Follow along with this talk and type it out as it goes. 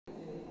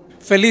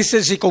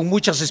Felices y con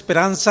muchas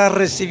esperanzas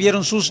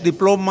recibieron sus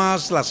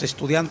diplomas las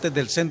estudiantes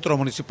del Centro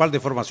Municipal de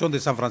Formación de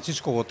San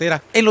Francisco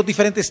Gotera en los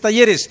diferentes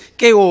talleres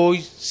que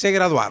hoy se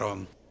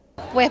graduaron.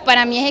 Pues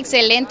para mí es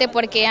excelente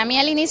porque a mí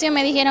al inicio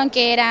me dijeron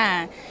que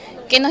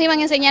nos iban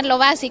a enseñar lo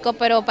básico,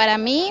 pero para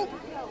mí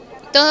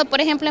todo,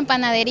 por ejemplo en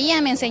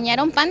panadería me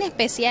enseñaron pan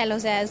especial, o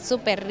sea,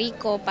 súper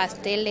rico,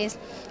 pasteles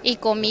y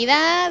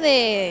comida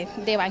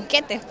de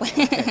banquetes, pues.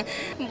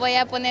 Voy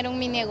a poner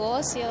mi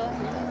negocio.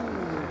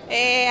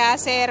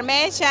 Hacer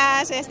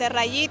mechas,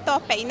 rayitos,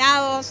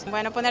 peinados,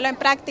 bueno, ponerlo en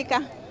práctica.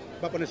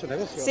 ¿Va a poner su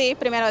negocio? Sí,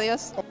 primero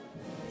Dios.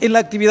 En la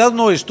actividad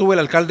no estuvo el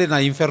alcalde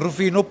Naín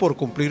Ferrufino por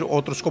cumplir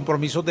otros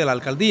compromisos de la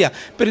alcaldía,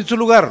 pero en su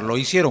lugar lo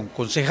hicieron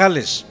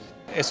concejales.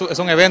 Es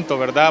un evento,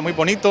 ¿verdad?, muy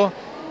bonito,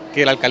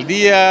 que la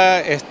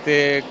alcaldía,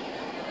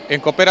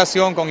 en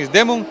cooperación con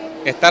ISDEMUN,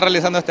 está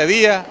realizando este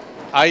día.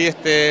 Hay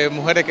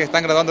mujeres que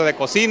están graduando de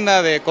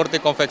cocina, de corte y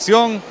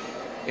confección.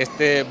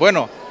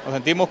 Bueno, nos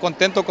sentimos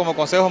contentos como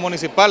Consejo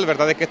Municipal,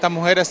 ¿verdad?, de que estas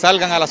mujeres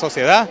salgan a la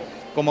sociedad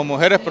como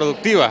mujeres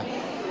productivas.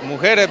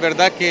 Mujeres,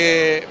 ¿verdad?,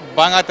 que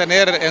van a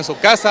tener en su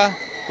casa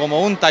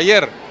como un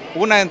taller,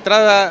 una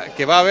entrada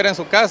que va a haber en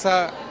su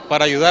casa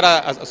para ayudar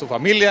a su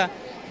familia.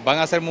 Van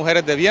a ser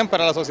mujeres de bien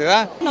para la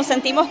sociedad. Nos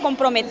sentimos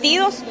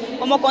comprometidos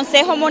como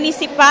Consejo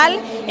Municipal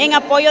en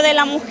apoyo de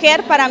la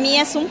mujer. Para mí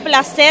es un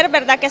placer,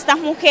 ¿verdad?, que estas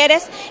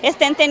mujeres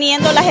estén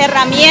teniendo las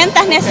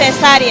herramientas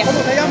necesarias.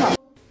 ¿Cómo se llama?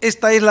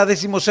 Esta es la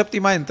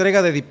 17ª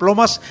entrega de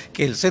diplomas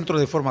que el Centro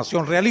de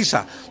Formación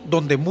realiza,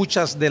 donde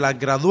muchas de las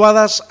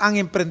graduadas han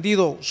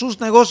emprendido sus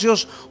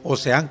negocios o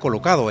se han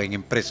colocado en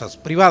empresas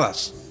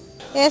privadas.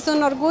 Es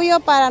un orgullo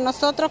para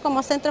nosotros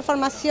como Centro de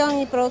Formación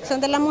y Producción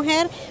de la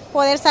Mujer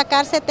poder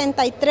sacar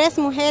 73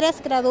 mujeres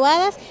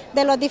graduadas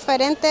de los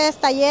diferentes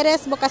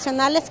talleres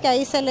vocacionales que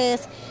ahí se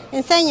les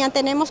enseñan.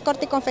 Tenemos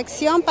corte y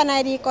confección,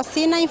 panadería y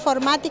cocina,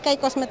 informática y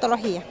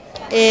cosmetología.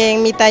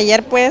 En mi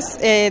taller pues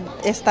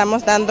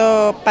estamos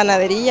dando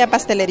panadería,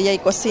 pastelería y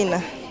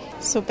cocina.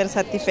 Súper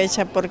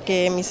satisfecha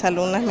porque mis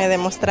alumnas me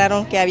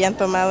demostraron que habían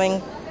tomado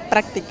en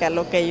práctica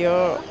lo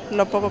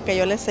poco que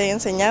yo les he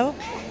enseñado.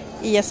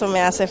 Y eso me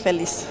hace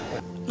feliz.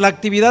 La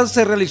actividad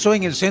se realizó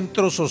en el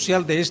centro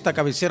social de esta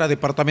cabecera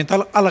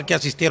departamental a la que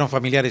asistieron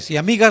familiares y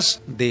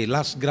amigas de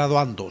las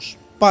graduandos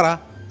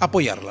para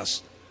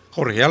apoyarlas.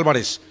 Jorge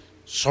Álvarez,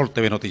 Sol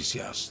TV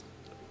Noticias.